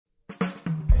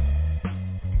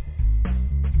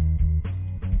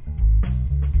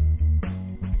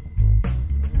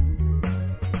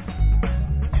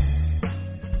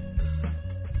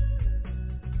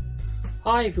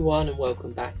Hi everyone and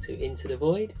welcome back to Into the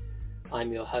Void.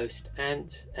 I'm your host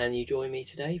Ant and you join me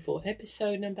today for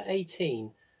episode number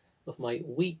 18 of my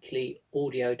weekly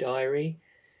audio diary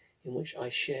in which I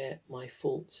share my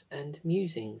thoughts and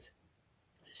musings.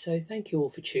 So thank you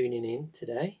all for tuning in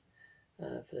today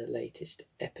for the latest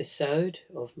episode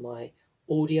of my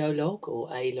audio log, or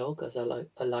A log as I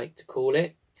like to call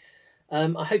it.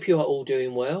 I hope you are all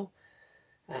doing well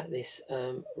at this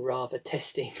rather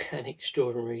testing and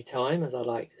extraordinary time, as I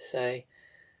like to say.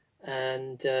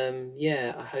 And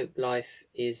I hope life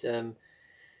is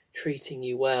treating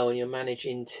you well and you're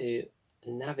managing to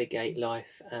navigate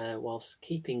life whilst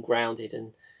keeping grounded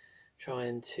and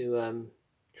trying to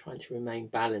remain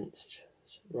balanced,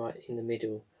 right in the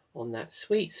middle on that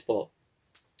sweet spot.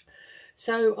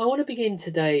 So I want to begin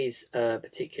today's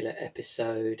particular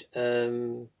episode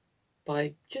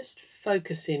by just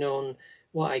focusing on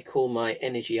what I call my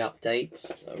energy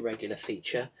updates, a regular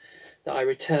feature that I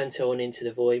return to on Into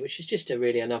the Void, which is just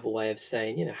really another way of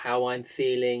saying, how I'm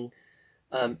feeling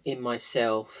in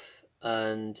myself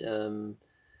and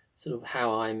sort of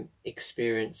how I'm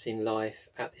experiencing life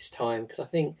at this time. Because I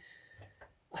think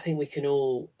we can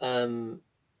all I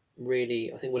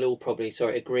think we'll all probably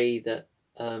agree that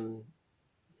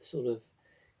sort of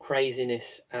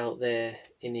craziness out there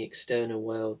in the external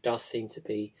world does seem to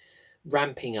be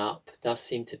ramping up, does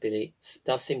seem to be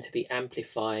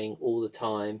amplifying all the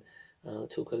time. I'll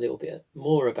talk a little bit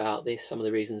more about this, some of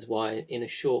the reasons why, in a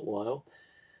short while.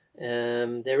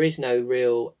 There is no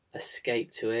real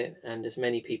escape to it, and as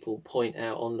many people point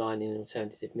out online in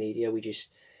alternative media, we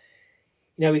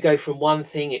go from one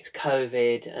thing, it's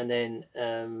COVID, and then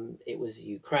it was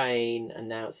Ukraine, and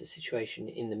now it's a situation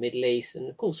in the Middle East. And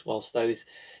of course, whilst those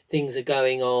things are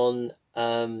going on,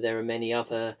 there are many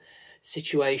other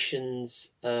situations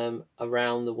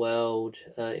around the world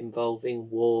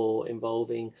involving war,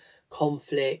 involving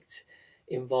conflict,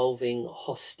 involving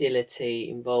hostility,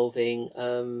 involving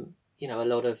a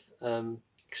lot of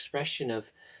expression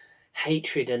of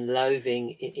hatred and loathing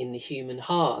in the human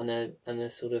heart, and a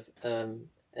sort of an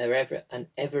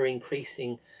ever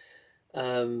increasing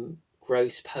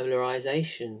gross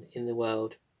polarization in the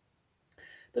world.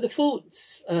 But the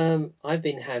thoughts I've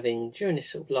been having during this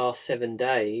sort of last 7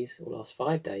 days, or last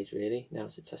 5 days really, now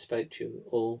since I spoke to you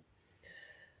all,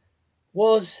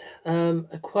 was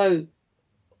a quote,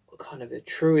 kind of a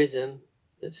truism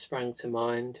that sprang to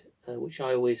mind, which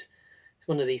it's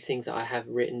one of these things that I have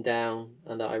written down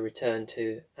and that I return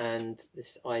to, and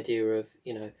this idea of,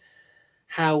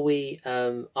 how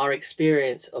our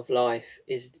experience of life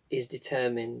is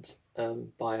determined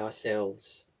by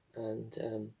ourselves,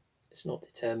 and it's not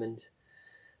determined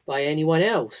by anyone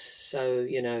else. So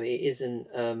it isn't.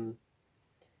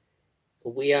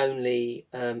 We only,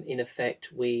 in effect,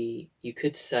 you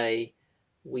could say,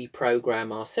 we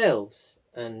program ourselves,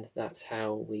 and that's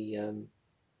how we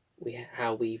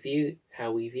view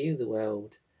the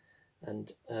world,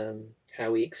 and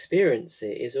how we experience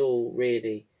it is all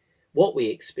really what we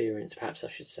experience. Perhaps I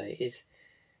should say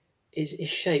is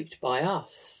shaped by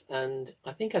us, and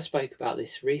I think I spoke about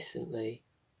this recently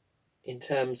in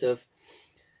terms of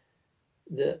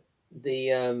the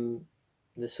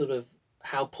sort of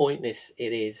how pointless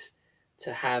it is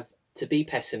to be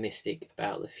pessimistic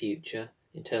about the future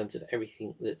in terms of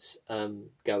everything that's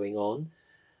going on.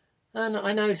 And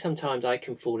I know sometimes I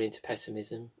can fall into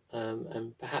pessimism,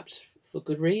 and perhaps for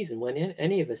good reason, when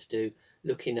any of us do,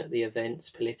 looking at the events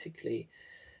politically,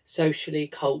 socially,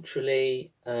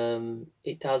 culturally.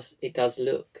 It does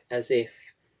look as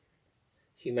if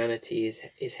humanity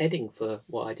is heading for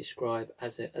what I describe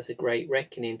as a great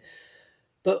reckoning.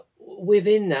 But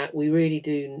within that, we really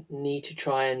do need to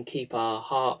try and keep our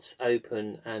hearts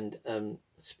open and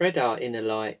spread our inner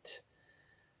light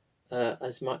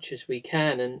as much as we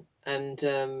can, and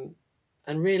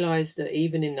realize that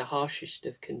even in the harshest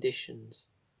of conditions,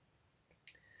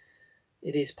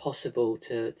 it is possible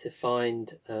to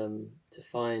find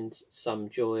some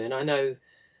joy. And I know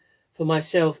for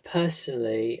myself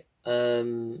personally, I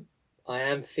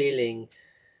am feeling.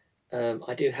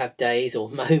 I do have days or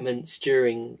moments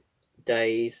during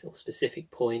days, or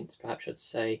specific points, perhaps I'd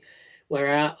say,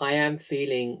 where I am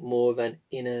feeling more of an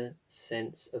inner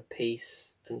sense of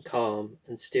peace and calm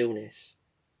and stillness.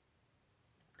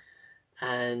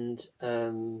 And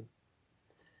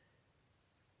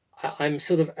I'm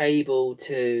sort of able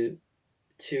to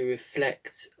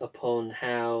reflect upon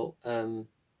how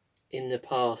in the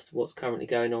past, what's currently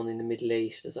going on in the Middle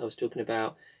East, as I was talking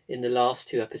about in the last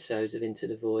two episodes of Into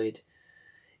the Void.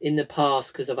 In the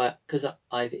past, because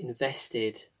I've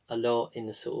invested a lot in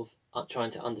the sort of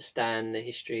trying to understand the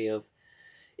history of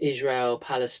Israel,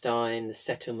 Palestine, the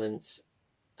settlements,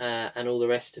 and all the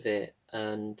rest of it.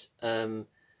 And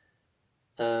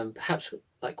perhaps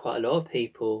like quite a lot of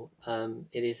people,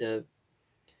 it is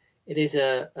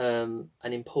an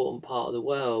important part of the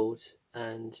world,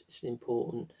 and it's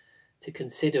important to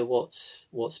consider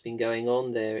what's been going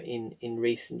on there in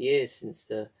recent years since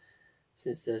the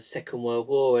Second World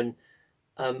War. And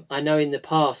I know in the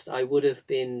past I would have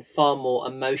been far more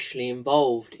emotionally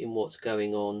involved in what's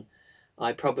going on.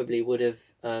 I probably would have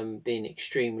been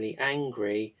extremely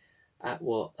angry at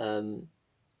what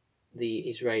the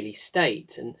Israeli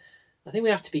state. And I think we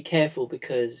have to be careful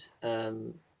because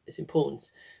it's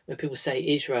important when people say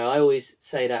Israel. I always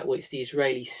say that, well, it's the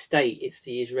Israeli state, it's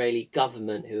the Israeli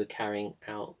government who are carrying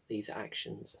out these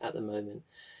actions at the moment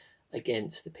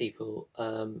against the people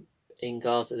in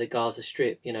Gaza, the Gaza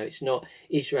Strip. It's not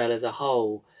Israel as a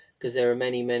whole, because there are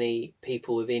many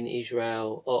people within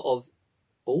Israel of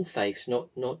all faiths,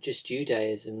 not just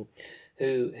Judaism,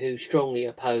 who strongly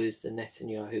oppose the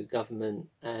Netanyahu government,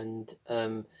 and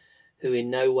who in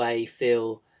no way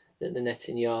feel that the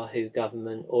Netanyahu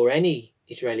government or any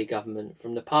Israeli government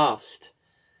from the past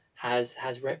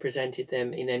has represented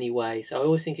them in any way. So I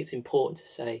always think it's important to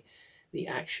say the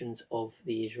actions of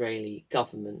the Israeli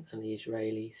government and the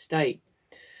Israeli state.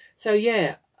 So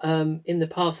yeah, in the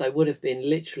past I would have been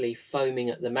literally foaming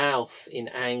at the mouth in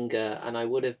anger, and I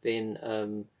would have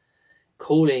been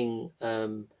calling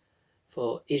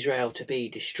for Israel to be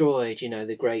destroyed,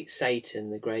 the great Satan,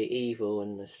 the great evil,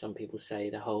 and as some people say,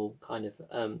 the whole kind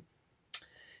of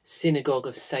synagogue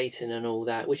of Satan and all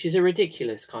that, which is a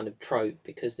ridiculous kind of trope,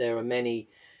 because there are many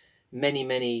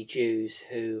Jews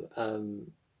who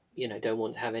don't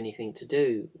want to have anything to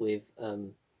do with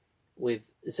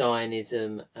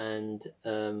Zionism and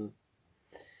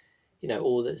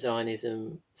all that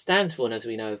Zionism stands for. And as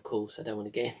we know, of course, I don't want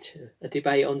to get into a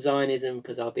debate on Zionism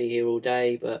because I'll be here all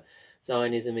day, but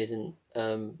Zionism isn't,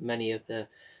 many of the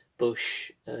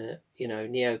Bush,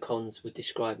 neocons would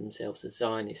describe themselves as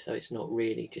Zionists, so it's not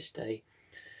really just a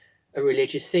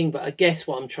religious thing. But I guess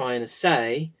what I'm trying to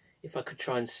say, if I could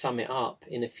try and sum it up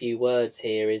in a few words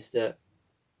here, is that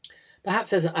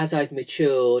perhaps as I've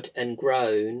matured and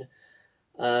grown,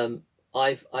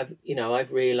 I've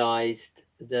realised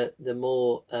that the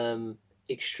more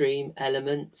extreme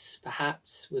elements,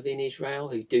 perhaps within Israel,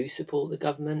 who do support the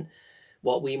government,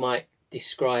 what we might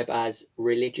describe as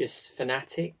religious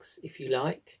fanatics, if you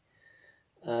like,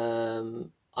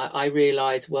 I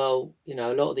realise, well, a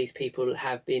lot of these people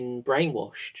have been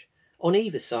brainwashed on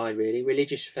either side, really,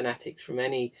 religious fanatics from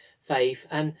any faith,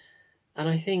 and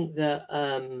I think that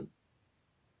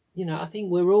I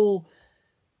think we're all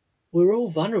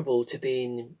vulnerable to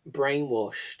being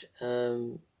brainwashed.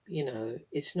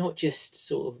 It's not just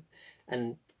sort of,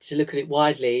 and to look at it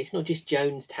widely, it's not just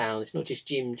Jonestown, it's not just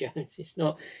Jim Jones, it's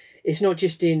not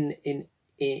just in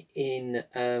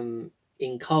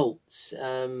cults.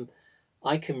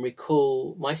 I can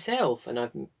recall myself, and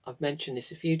I've mentioned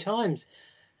this a few times,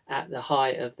 at the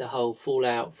height of the whole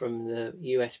fallout from the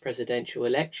US presidential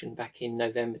election back in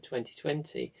November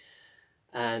 2020,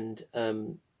 and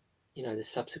the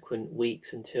subsequent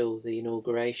weeks until the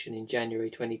inauguration in January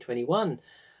 2021,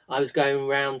 I was going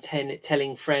around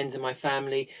telling friends and my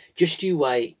family, just you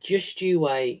wait,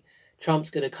 Trump's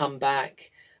going to come back.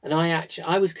 And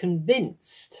I was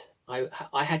convinced,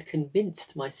 I had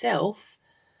convinced myself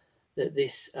that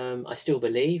this, I still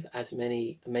believe, as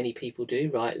many people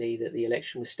do rightly, that the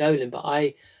election was stolen. But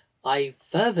I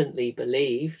fervently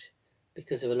believed,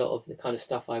 because of a lot of the kind of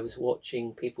stuff I was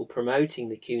watching, people promoting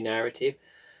the Q narrative,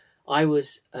 I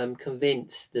was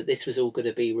convinced that this was all going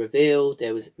to be revealed.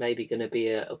 There was maybe going to be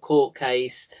a court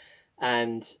case,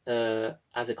 and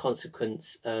as a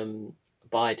consequence,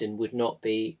 Biden would not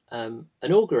be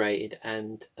inaugurated,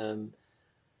 and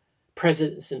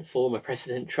former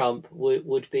President Trump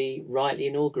would be rightly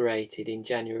inaugurated in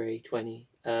January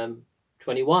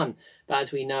 2021. But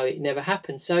as we know, it never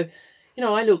happened. So,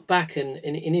 I look back and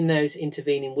in those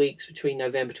intervening weeks between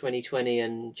November 2020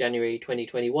 and January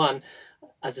 2021,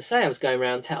 as I say, I was going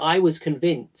around. I was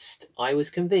convinced.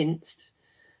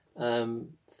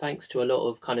 Thanks to a lot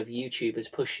of kind of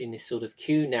YouTubers pushing this sort of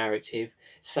Q narrative,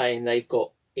 saying they've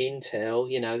got intel,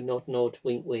 nod, nod,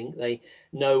 wink, wink. They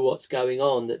know what's going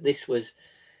on. That this was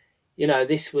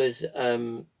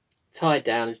tied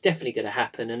down. It's definitely going to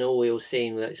happen, and all we all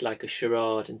seen that it's like a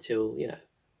charade until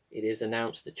it is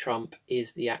announced that Trump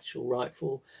is the actual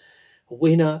rightful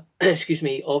winner. excuse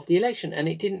me, of the election, and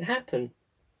it didn't happen.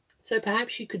 So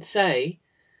perhaps you could say,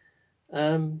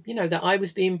 that I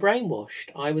was being brainwashed.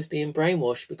 I was being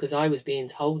brainwashed because I was being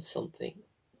told something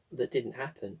that didn't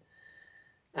happen.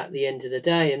 at the end of the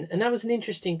day. And that was an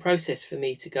interesting process for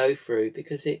me to go through,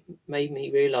 because it made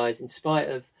me realize, in spite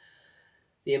of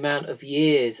the amount of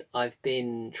years I've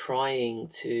been trying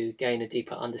to gain a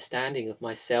deeper understanding of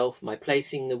myself, my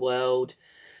placing in the world,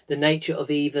 the nature of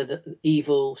the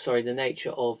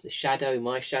nature of the shadow,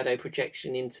 my shadow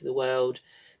projection into the world,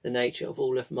 the nature of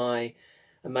all of my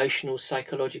emotional,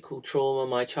 psychological trauma,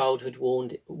 my childhood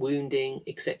wounding,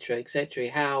 etc.,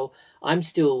 etc. How I'm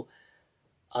still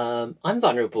I'm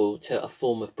vulnerable to a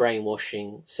form of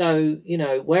brainwashing. So,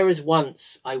 whereas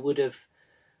once I would have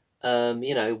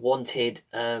wanted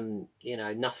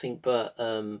nothing but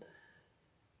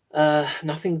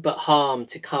harm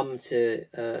to come to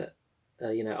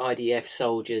IDF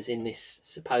soldiers in this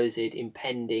supposed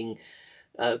impending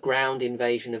ground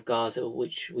invasion of Gaza,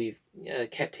 which we've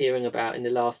kept hearing about in the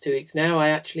last 2 weeks. Now I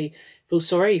actually feel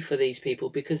sorry for these people,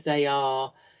 because they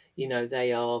are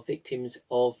victims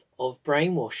of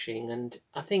brainwashing, and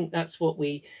I think that's what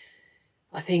we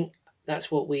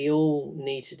all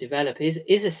need to develop,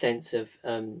 is a sense of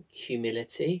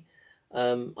humility.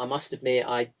 I must admit,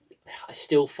 I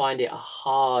still find it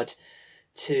hard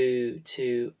to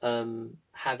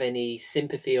have any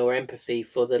sympathy or empathy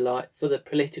for the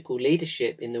political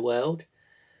leadership in the world,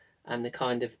 and the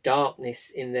kind of darkness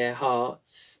in their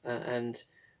hearts, and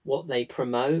what they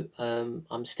promote.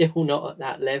 I'm still not at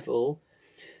that level.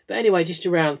 But anyway, just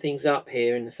to round things up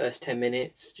here in the first 10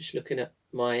 minutes, just looking at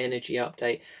my energy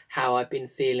update, how I've been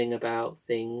feeling about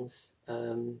things.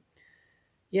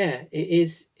 Yeah,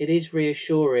 it is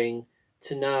reassuring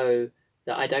to know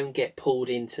that I don't get pulled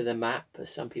into the map,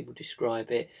 as some people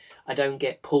describe it. I don't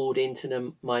get pulled into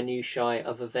the minutiae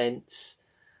of events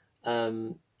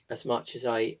as much as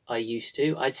I used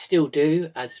to. I still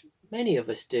do, as many of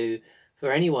us do.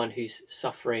 For anyone who's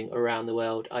suffering around the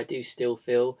world, I do still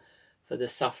feel for the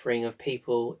suffering of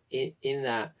people in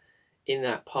that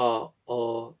part,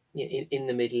 or in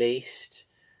the Middle East.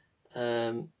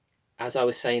 As I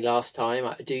was saying last time,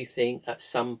 I do think at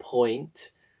some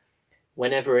point,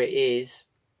 whenever it is,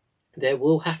 there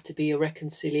will have to be a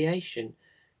reconciliation,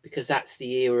 because that's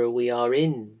the era we are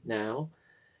in now,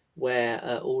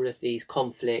 where all of these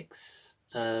conflicts,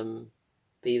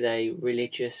 be they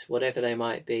religious, whatever they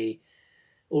might be,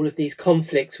 all of these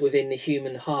conflicts within the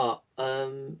human heart,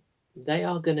 they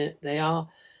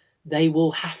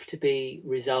will have to be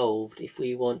resolved if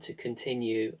we want to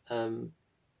continue.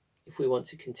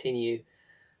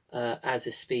 As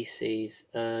a species,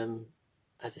 on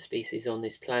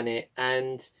this planet.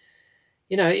 And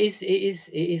it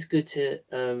is good to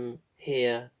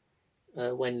hear,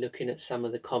 when looking at some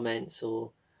of the comments,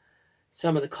 or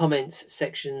some of the comments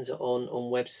sections on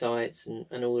websites,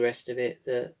 and all the rest of it,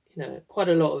 that quite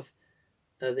a lot of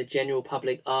the general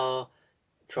public are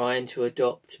trying to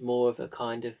adopt more of a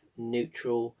kind of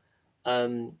neutral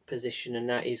position, and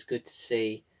that is good to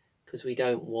see, because we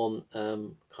don't want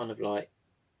kind of like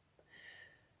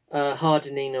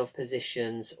hardening of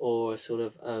positions, or sort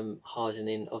of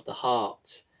hardening of the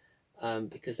heart,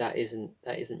 because that isn't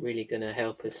really going to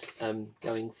help us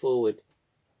going forward.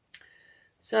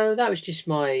 So that was just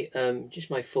my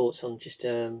thoughts on just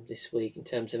this week, in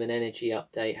terms of an energy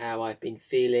update, how I've been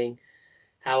feeling,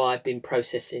 how I've been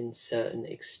processing certain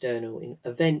external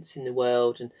events in the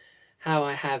world, and how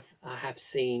I have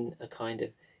seen a kind of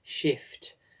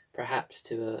shift, perhaps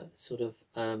to a sort of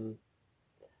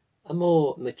a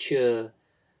more mature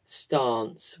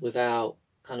stance, without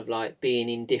kind of like being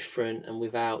indifferent, and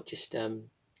without just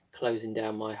closing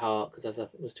down my heart. Because, as I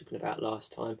was talking about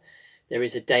last time, there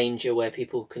is a danger where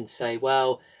people can say,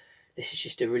 well, this is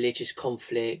just a religious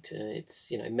conflict,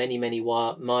 it's many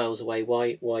miles away,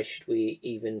 why should we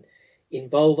even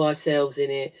involve ourselves in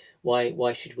it,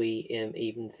 why should we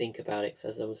even think about it?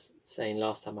 Because, as I was saying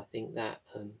last time, I think that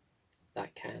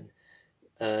that can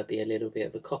be a little bit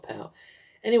of a cop out.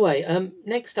 Anyway,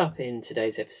 next up in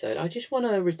today's episode, I just want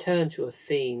to return to a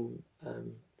theme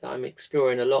that I'm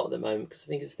exploring a lot at the moment, because I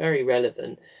think it's very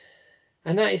relevant.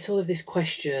 And that is sort of this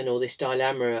question, or this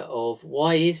dilemma of,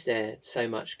 why is there so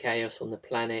much chaos on the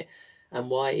planet, and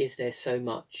why is there so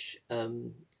much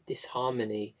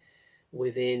disharmony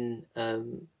within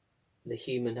the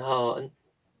human heart? And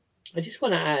I just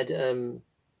want to add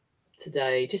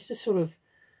today, just to sort of,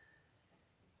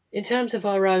 in terms of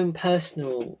our own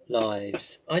personal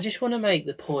lives, I just want to make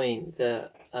the point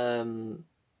that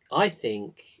I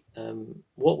think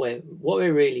what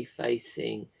we're really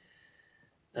facing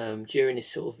during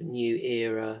this sort of new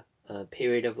era,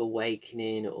 period of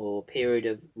awakening, or period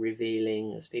of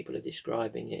revealing, as people are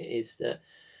describing it, is that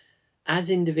as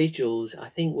individuals, I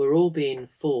think we're all being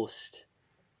forced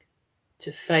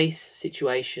to face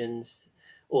situations,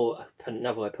 or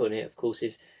another way of putting it, of course,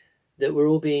 is that we're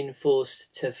all being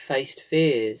forced to face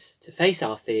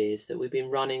our fears that we've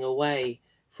been running away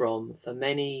from for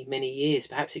many, many years.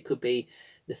 Perhaps it could be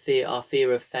our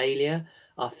fear of failure,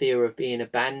 our fear of being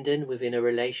abandoned within a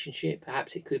relationship.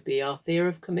 Perhaps it could be our fear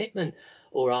of commitment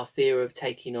or our fear of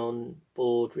taking on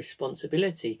board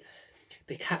responsibility.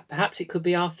 Perhaps it could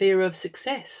be our fear of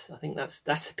success. I think that's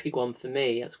a big one for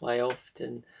me. That's why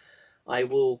I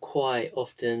will quite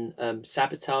often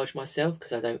sabotage myself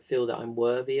because I don't feel that I'm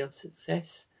worthy of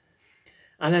success.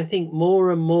 And I think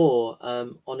more and more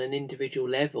on an individual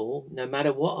level, no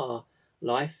matter what our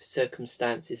life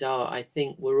circumstances are, I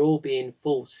think we're all being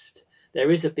forced. There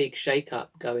is a big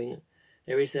shake-up going.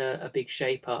 There is a big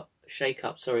shake-up,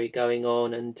 going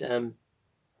on, and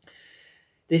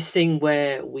this thing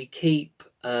where we keep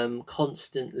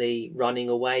constantly running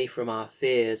away from our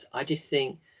fears. I just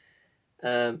think,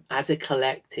 as a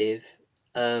collective,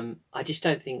 I just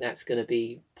don't think that's going to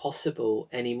be possible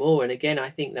anymore. And again, I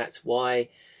think that's why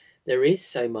there is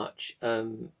so much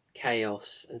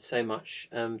chaos and so much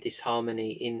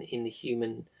disharmony in the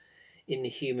human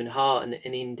heart, and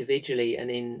individually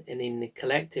and in the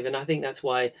collective. And I think that's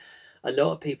why a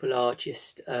lot of people are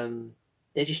just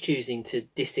they're just choosing to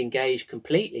disengage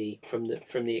completely from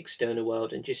the external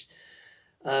world and just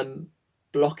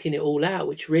blocking it all out,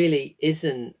 which really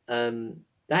isn't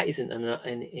that isn't an answer.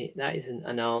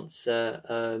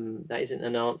 That isn't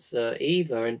an answer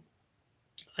either. And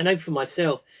I know for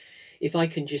myself, if I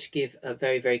can just give a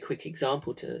very, very quick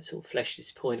example to sort of flesh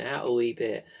this point out a wee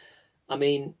bit. I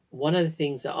mean, one of the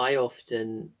things that I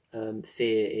often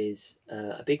fear is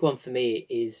a big one for me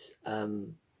is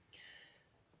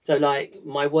so like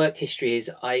my work history is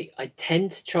I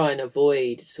tend to try and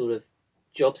avoid sort of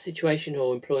job situation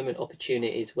or employment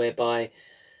opportunities whereby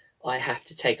I have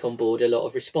to take on board a lot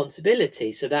of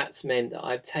responsibility. So that's meant that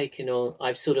I've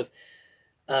sort of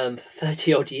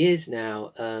 30 odd years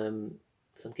now, so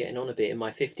I'm getting on a bit in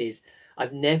my 50s.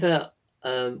 I've never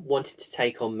wanted to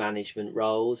take on management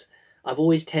roles. I've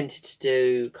always tended to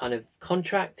do kind of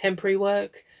contract temporary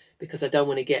work because I don't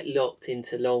want to get locked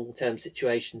into long-term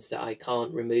situations that I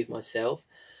can't remove myself.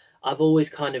 I've always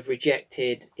kind of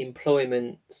rejected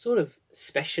employment sort of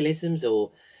specialisms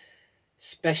or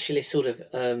specialist sort of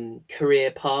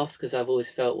career paths because I've always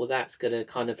felt, well, that's going to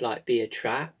kind of like be a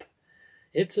trap.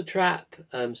 It's a trap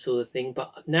sort of thing.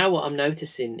 But now what I'm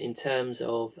noticing in terms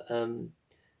of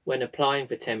when applying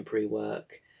for temporary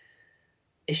work,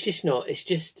 it's just not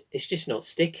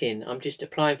sticking. I'm just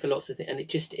applying for lots of things and it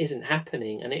just isn't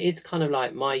happening. And it is kind of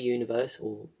like my universe,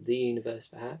 or the universe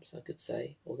perhaps I could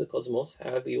say, or the cosmos,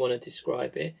 however you want to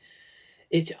describe it.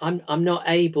 I'm not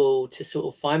able to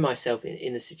sort of find myself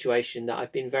in a situation that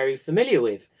I've been very familiar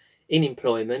with in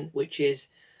employment, which is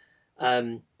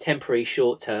temporary,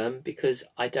 short term, because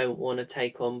I don't want to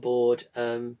take on board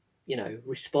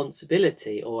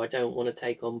responsibility, or I don't want to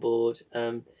take on board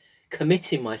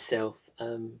committing myself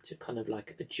to kind of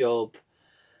like a job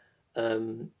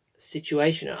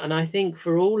situation. And I think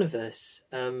for all of us,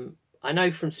 I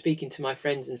know from speaking to my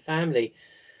friends and family,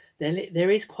 there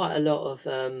is quite a lot of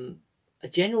a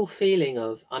general feeling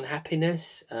of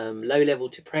unhappiness, low level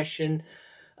depression,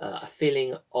 a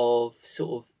feeling of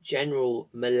sort of general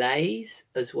malaise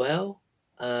as well.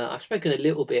 I've spoken a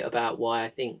little bit about why I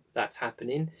think that's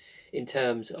happening in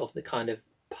terms of the kind of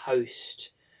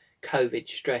post-COVID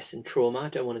stress and trauma. I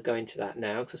don't want to go into that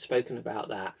now because I've spoken about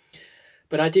that.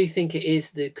 But I do think it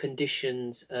is the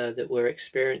conditions that we're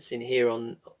experiencing here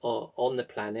on the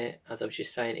planet, as I was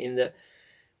just saying, in that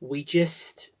we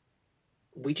just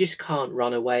can't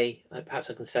run away.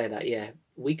 Perhaps I can say that, yeah.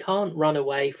 We can't run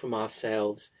away from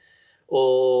ourselves.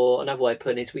 Or another way of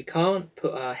putting it is we can't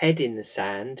put our head in the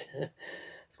sand.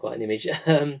 It's quite an image.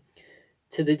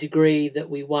 To the degree that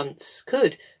we once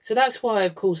could. So that's why,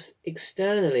 of course,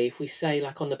 externally, if we say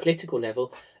like on the political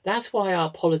level, that's why our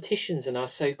politicians and our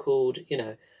so-called,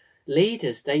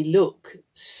 leaders, they look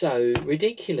so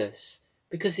ridiculous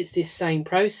because it's this same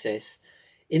process.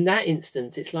 In that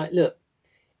instance, it's like, look,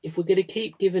 if we're going to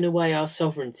keep giving away our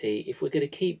sovereignty, if we're going to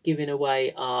keep giving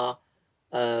away our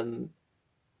divine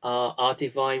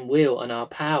will and our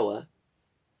power,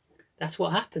 that's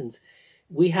what happens.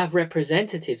 We have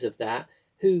representatives of that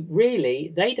who really,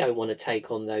 they don't want to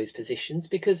take on those positions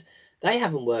because they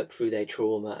haven't worked through their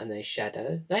trauma and their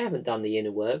shadow. They haven't done the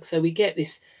inner work. So we get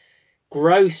this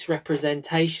gross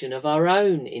representation of our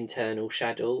own internal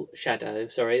shadow,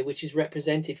 which is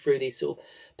represented through these sort of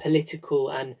political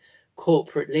and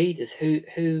corporate leaders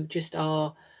who just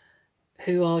are,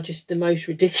 who are just the most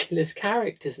ridiculous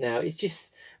characters now. It's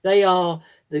just, they are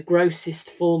the grossest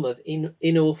form of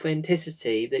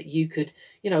inauthenticity that you could,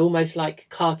 almost like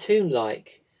cartoon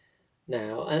like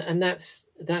now, and that's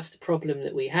the problem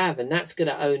that we have, and that's going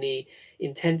to only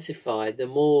intensify the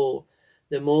more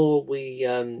we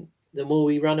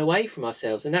run away from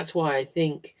ourselves. And that's why I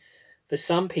think for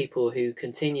some people who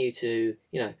continue to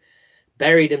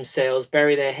bury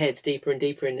their heads deeper and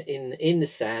deeper in the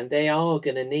sand, they are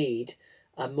going to need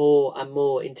a more and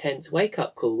more intense wake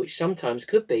up call, which sometimes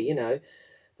could be,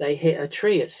 they hit a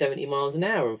tree at 70 miles an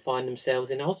hour and find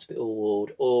themselves in a hospital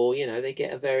ward, or they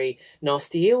get a very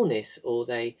nasty illness, or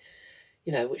they,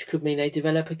 which could mean they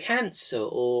develop a cancer,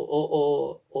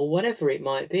 or whatever it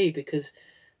might be, because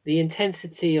the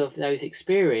intensity of those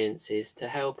experiences to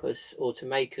help us or to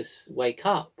make us wake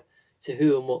up to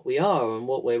who and what we are and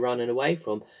what we're running away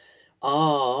from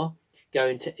are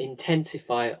going to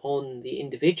intensify on the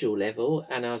individual level,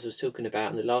 and as I was talking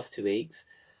about in the last 2 weeks,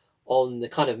 on the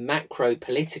kind of macro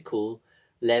political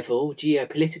level,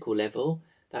 geopolitical level.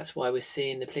 That's why we're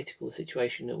seeing the political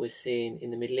situation that we're seeing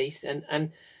in the Middle East,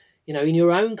 and in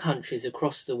your own countries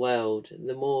across the world,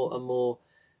 the more and more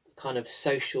kind of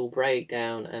social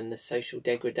breakdown and the social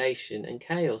degradation and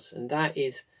chaos, and that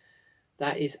is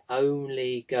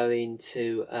only going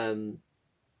to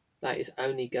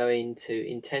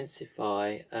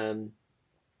intensify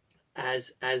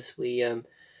as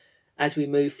we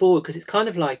move forward, because it's kind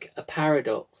of like a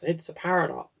paradox. It's a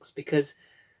paradox because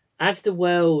as the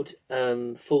world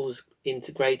falls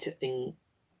into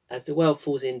as the world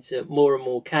falls into more and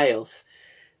more chaos,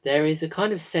 there is a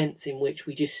kind of sense in which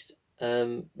we just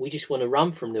want to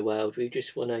run from the world. We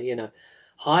just want to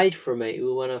hide from it.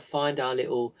 We want to find our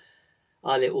little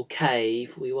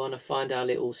cave. We want to find our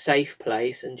little safe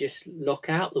place and just lock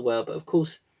out the world. But of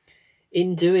course,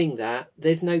 in doing that,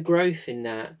 there's no growth in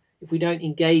that. If we don't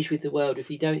engage with the world, if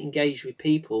we don't engage with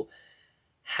people,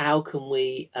 how can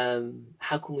we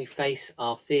face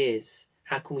our fears?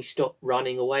 How can we stop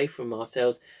running away from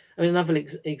ourselves? I mean, another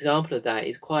example of that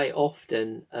is quite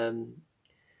often,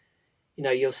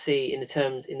 you'll see in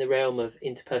the realm of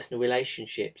interpersonal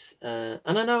relationships, and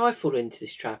I know I fall into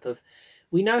this trap of,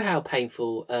 we know how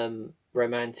painful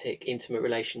romantic, intimate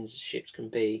relationships can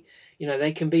be.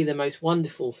 They can be the most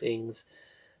wonderful things,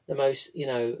 the most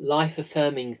life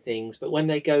affirming things, but when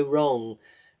they go wrong,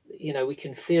 we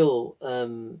can feel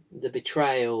the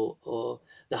betrayal or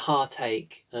the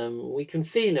heartache. We can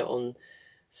feel it on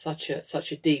such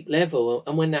a deep level,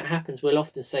 and when that happens, we'll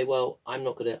often say, well,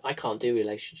 I can't do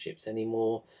relationships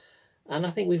anymore. And I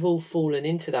think we've all fallen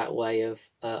into that way of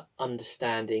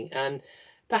understanding, and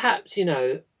perhaps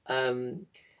if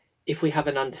we have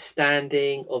an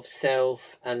understanding of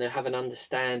self and have an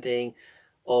understanding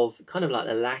of kind of like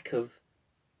the lack of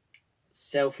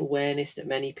self-awareness that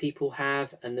many people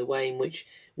have, and the way in which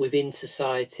within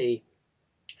society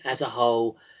as a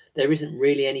whole there isn't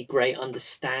really any great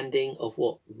understanding of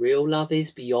what real love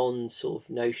is, beyond sort of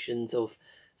notions of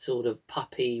sort of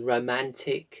puppy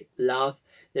romantic love.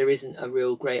 There isn't a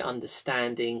real great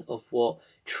understanding of what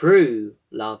true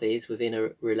love is within a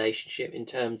relationship, in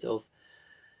terms of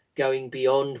going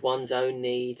beyond one's own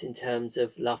needs, in terms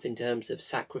of love, in terms of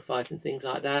sacrifice and things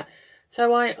like that.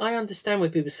 So I understand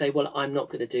when people say, well, I'm not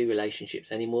going to do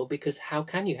relationships anymore, because how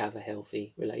can you have a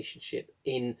healthy relationship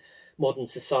in modern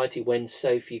society when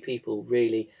so few people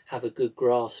really have a good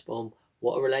grasp on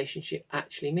what a relationship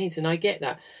actually means? And I get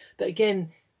that. But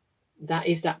again, that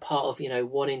is that part of,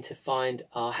 wanting to find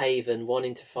our haven,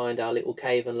 wanting to find our little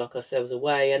cave and lock ourselves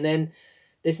away. And then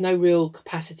there's no real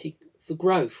capacity for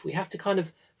growth. We have to kind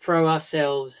of throw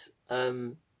ourselves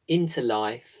into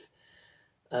life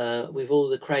with all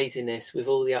the craziness, with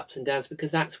all the ups and downs,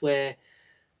 because that's where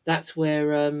that's where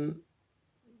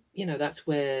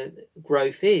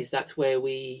growth is. That's where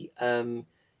we can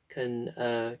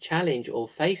challenge or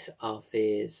face our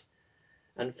fears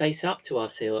and face up to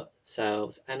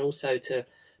ourselves, and also to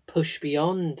push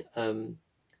beyond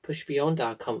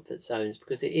our comfort zones,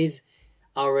 because it is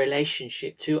our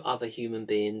relationship to other human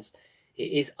beings,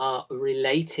 it is our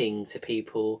relating to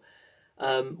people,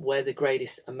 where the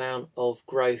greatest amount of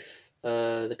growth,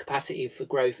 the capacity for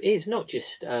growth, is not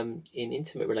just in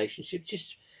intimate relationships,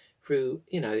 just through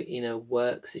in a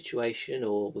work situation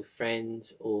or with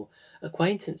friends or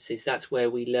acquaintances. That's where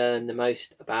we learn the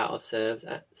most about ourselves,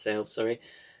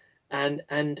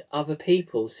 and other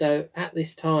people. So at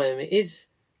this time, it is,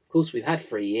 of course, we've had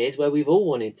 3 years where we've all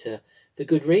wanted to, for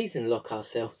good reason, lock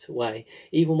ourselves away,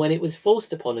 even when it was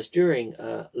forced upon us during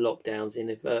lockdowns, in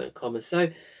inverted commas.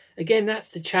 So again, that's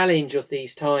the challenge of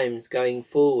these times going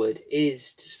forward,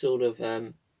 is to sort of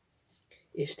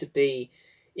is to be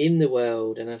in the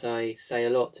world, and as I say a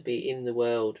lot, to be in the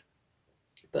world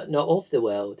but not of the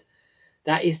world.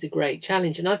 That is the great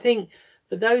challenge. And I think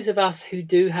for those of us who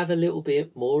do have a little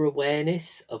bit more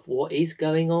awareness of what is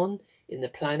going on in the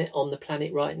planet, on the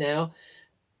planet right now,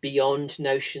 beyond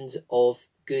notions of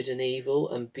good and evil,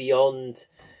 and beyond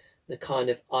the kind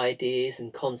of ideas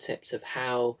and concepts of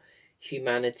how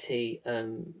humanity,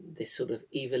 this sort of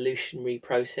evolutionary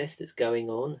process that's going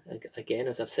on, again,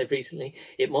 as I've said recently,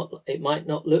 it might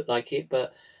not look like it,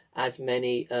 but as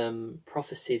many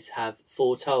prophecies have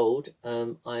foretold,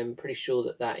 I'm pretty sure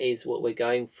that that is what we're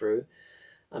going through.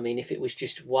 I mean, if it was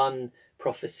just one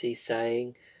prophecy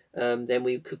saying, then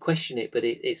we could question it, but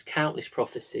it's countless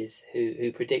prophecies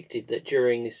who predicted that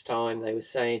during this time they were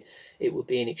saying it would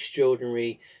be an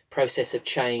extraordinary process of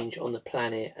change on the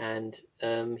planet, and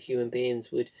human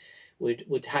beings would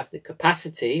have the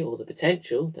capacity or the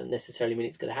potential, don't necessarily mean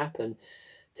it's going to happen,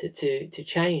 to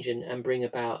change and bring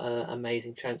about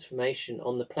amazing transformation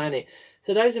on the planet.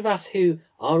 So those of us who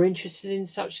are interested in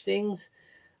such things,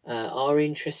 are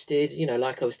interested,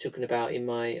 like I was talking about in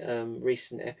my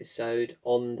recent episode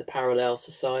on the parallel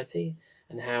society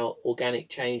and how organic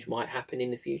change might happen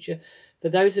in the future. For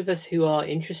those of us who are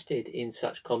interested in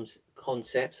such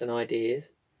concepts and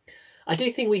ideas, I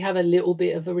do think we have a little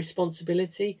bit of a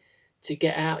responsibility to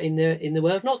get out in the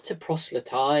world, not to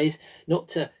proselytize, not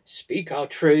to speak our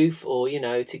truth, or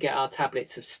to get our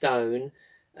tablets of stone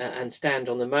and stand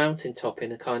on the mountaintop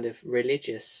in a kind of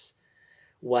religious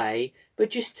way, but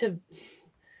just to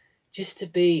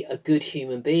be a good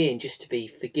human being, just to be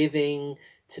forgiving,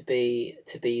 to be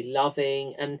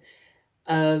loving, and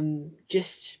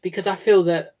just because I feel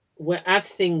that as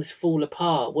things fall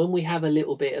apart, when we have a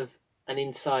little bit of an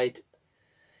inside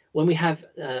when we have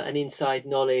an inside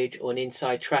knowledge or an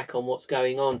inside track on what's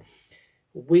going on,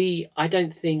 I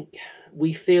don't think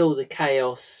we feel the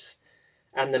chaos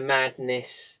and the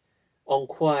madness on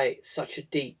quite such a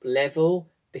deep level,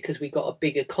 because we've got a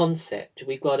bigger concept,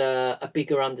 we've got a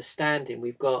bigger understanding,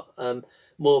 we've got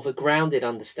more of a grounded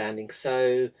understanding,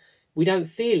 so we don't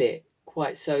feel it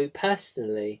quite so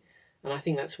personally. And I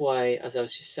think that's why, as I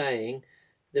was just saying,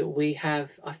 that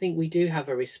I think we do have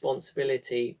a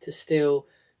responsibility to still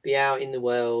be out in the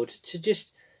world, to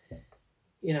just,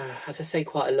 as I say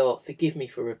quite a lot, forgive me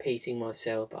for repeating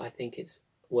myself, but I think it's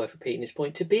worth repeating this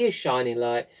point, to be a shining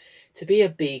light, to be a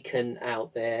beacon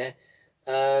out there,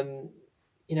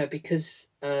 because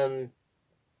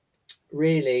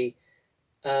really,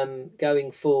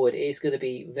 going forward, it is going to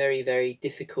be very, very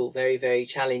difficult, very, very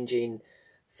challenging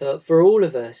for all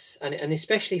of us, and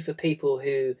especially for people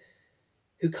who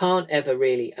can't ever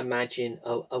really imagine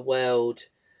a world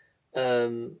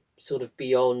sort of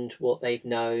beyond what they've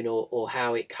known, or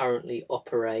how it currently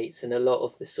operates, and a lot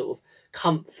of the sort of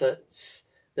comforts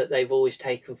that they've always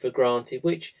taken for granted,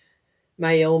 which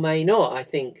may or may not. I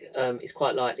think it's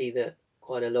quite likely that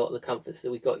quite a lot of the comforts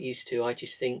that we got used to, I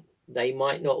just think they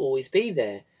might not always be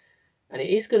there. And it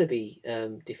is going to be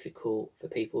difficult for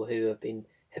people who have been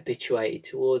habituated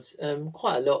towards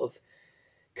quite a lot of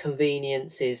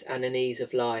conveniences and an ease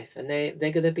of life, and they're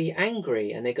going to be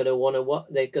angry, and they're going to want to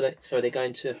what they're going to sorry they're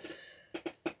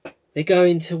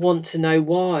going to want to know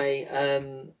why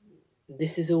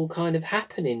this is all kind of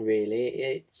happening,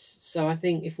 really. So I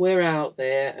think if we're out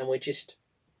there and we're just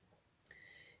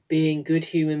being good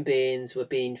human beings, we're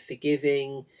being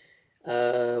forgiving,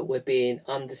 we're being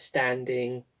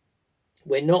understanding,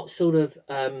 we're not sort of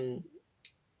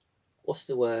what's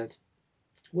the word,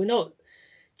 we're not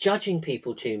judging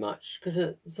people too much. Because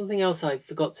something else I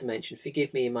forgot to mention,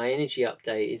 forgive me, in my energy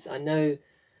update, is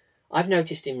I've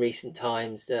noticed in recent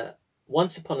times that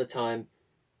once upon a time,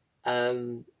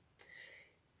 I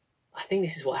think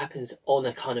this is what happens on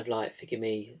a kind of, like, forgive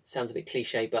me, sounds a bit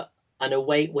cliche, but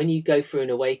when you go through an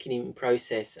awakening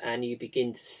process and you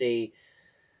begin to see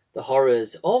the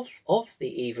horrors of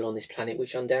the evil on this planet,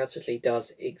 which undoubtedly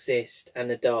does exist, and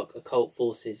the dark occult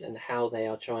forces and how they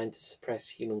are trying to suppress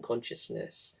human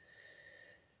consciousness,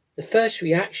 the first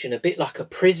reaction, a bit like a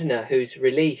prisoner who's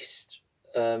released,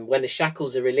 when the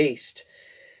shackles are released,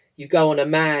 you go on a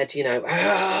mad,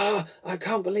 I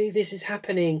can't believe this is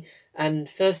happening. And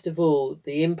first of all,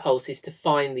 the impulse is to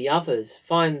find the others,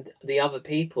 find the other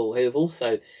people who have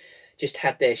also just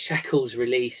had their shackles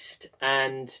released,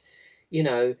 and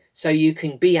so you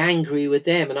can be angry with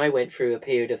them. And I went through a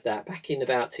period of that back in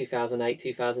about 2008,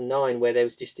 2009, where there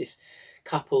was just this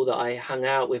couple that I hung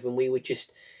out with, and we would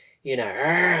just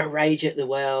rage at the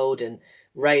world, and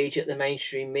rage at the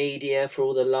mainstream media for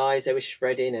all the lies they were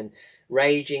spreading, and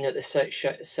raging at the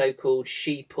so-called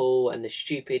sheeple and the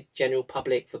stupid general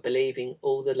public for believing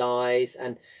all the lies,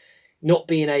 and not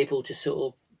being able to sort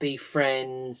of be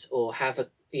friends or have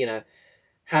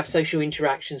social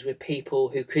interactions with people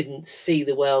who couldn't see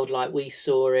the world like we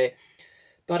saw it.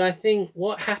 But I think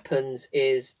what happens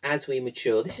is, as we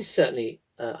mature, this is certainly,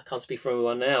 I can't speak for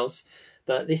everyone else,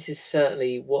 but this is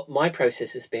certainly what my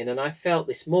process has been. And I felt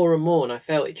this more and more, and I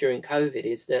felt it during COVID,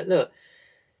 is that, look,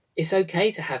 it's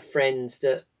okay to have friends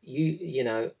that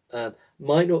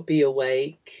might not be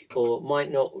awake or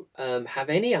might not have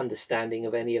any understanding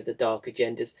of any of the dark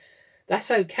agendas.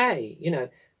 That's okay.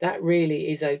 That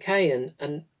really is okay.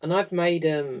 And I've made,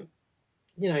 in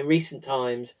recent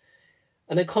times,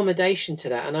 an accommodation to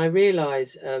that. And I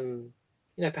realize,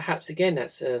 perhaps again,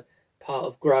 that's a part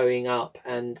of growing up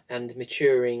and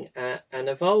maturing and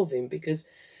evolving, because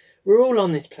we're all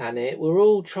on this planet. We're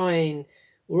all trying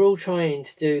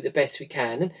to do the best we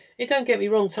can. And don't get me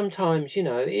wrong, sometimes,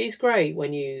 it is great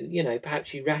when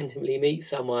perhaps you randomly meet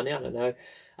someone, I don't know,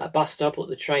 at a bus stop or at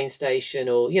the train station,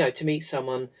 or, to meet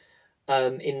someone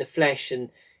in the flesh,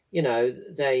 and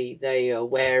they are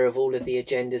aware of all of the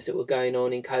agendas that were going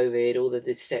on in COVID, all the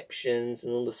deceptions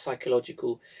and all the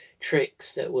psychological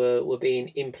tricks that were being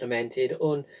implemented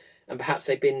on, and perhaps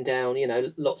they've been down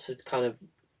lots of kind of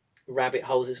rabbit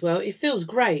holes as well. It feels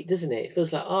great, doesn't it? It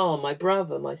feels like, oh, my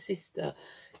brother, my sister,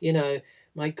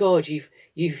 my God, you've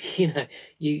been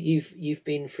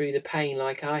through the pain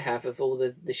like I have, of all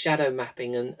the shadow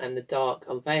mapping and the dark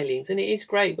unveilings, and it is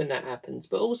great when that happens.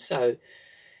 But also,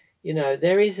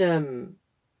 there is a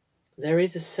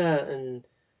certain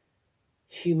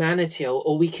humanity,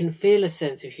 or we can feel a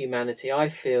sense of humanity, I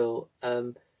feel,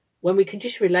 when we can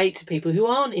just relate to people who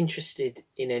aren't interested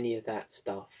in any of that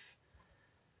stuff.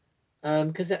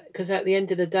 Because at the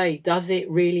end of the day, does it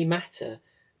really matter?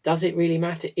 Does it really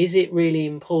matter? Is it really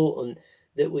important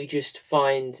that we just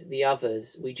find the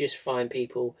others? We just find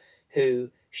people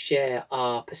who share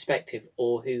our perspective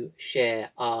or who share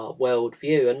our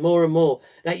worldview. And more,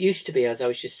 that used to be, as I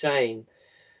was just saying,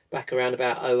 back around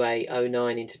about 08,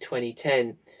 09 into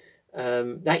 2010.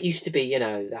 That used to be,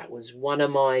 that was one of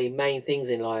my main things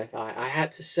in life. I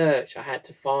had to search, I had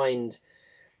to find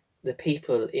the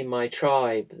people in my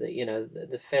tribe, that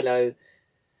the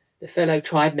fellow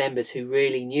tribe members who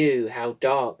really knew how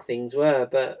dark things were.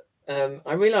 But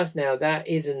I realize now that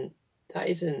isn't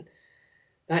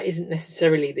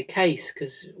necessarily the case,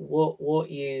 because what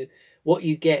you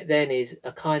get then is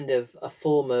a kind of a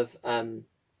form of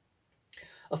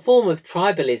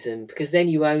tribalism, because then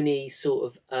you only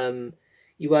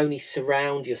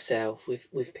surround yourself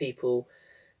with people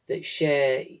that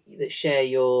share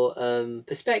your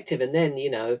perspective, and then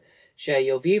share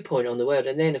your viewpoint on the world.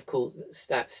 And then, of course,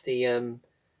 that's the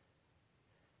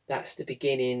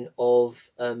beginning of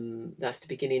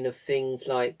things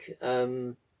like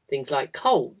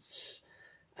cults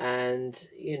and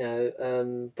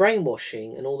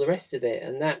brainwashing and all the rest of it.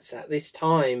 And that's, at this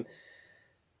time,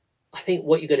 I think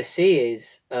what you're going to see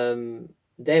is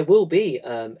there will be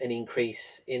an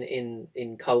increase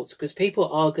in cults, because people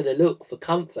are going to look for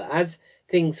comfort as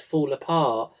things fall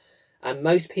apart. And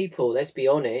most people, let's be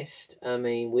honest, I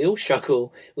mean, we all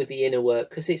struggle with the inner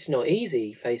work, because it's not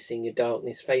easy facing your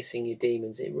darkness, facing your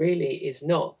demons. It really is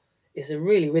not. It's a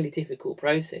really, really difficult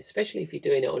process, especially if you're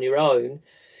doing it on your own.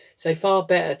 So far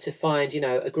better to find,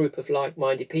 a group of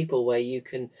like-minded people where you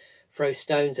can throw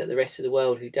stones at the rest of the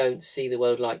world who don't see the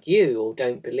world like you, or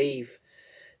don't believe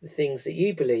the things that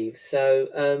you believe.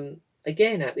 So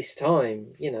again, at this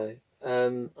time,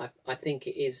 I think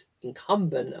it is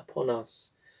incumbent upon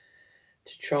us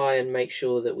to try and make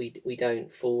sure that we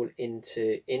don't fall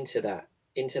into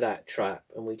that trap,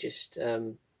 and we just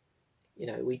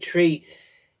we treat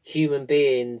human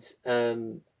beings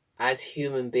as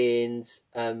human beings,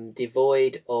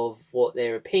 devoid of what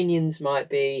their opinions might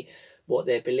be, what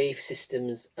their belief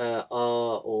systems are,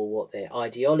 or what their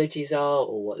ideologies are,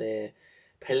 or what their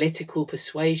political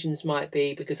persuasions might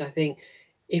be. Because I think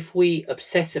if we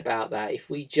obsess about that, if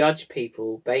we judge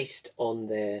people based on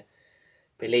their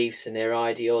beliefs and their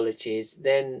ideologies,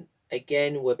 then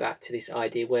again we're back to this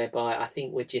idea whereby I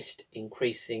think we're just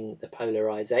increasing the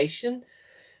polarization.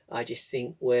 I just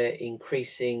think we're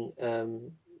increasing the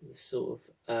sort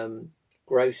of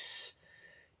gross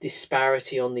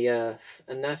disparity on the earth,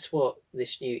 and that's what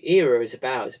this new era is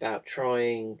about. It's about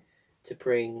trying to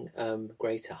bring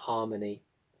greater harmony,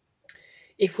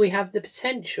 if we have the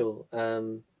potential,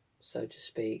 so to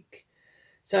speak.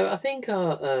 So I think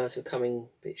we're coming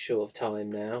a bit short of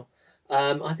time now.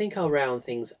 I think I'll round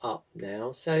things up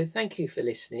now. So thank you for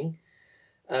listening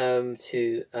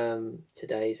to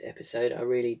today's episode. I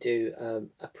really do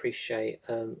appreciate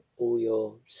all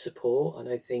your support. I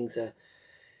know things are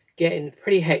getting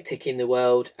pretty hectic in the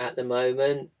world at the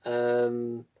moment.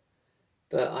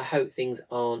 But I hope things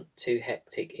aren't too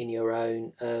hectic in your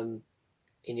own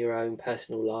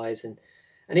personal lives, and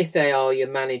if they are, you're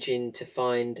managing to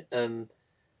find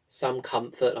some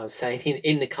comfort. I was saying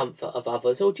in the comfort of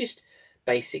others, or just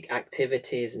basic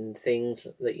activities and things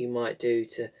that you might do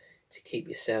to keep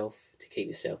yourself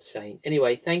sane.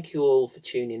 Anyway, thank you all for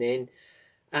tuning in,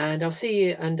 and I'll see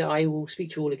you, and I will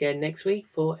speak to you all again next week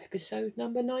for episode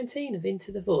number 19 of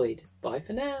Into the Void. Bye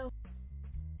for now.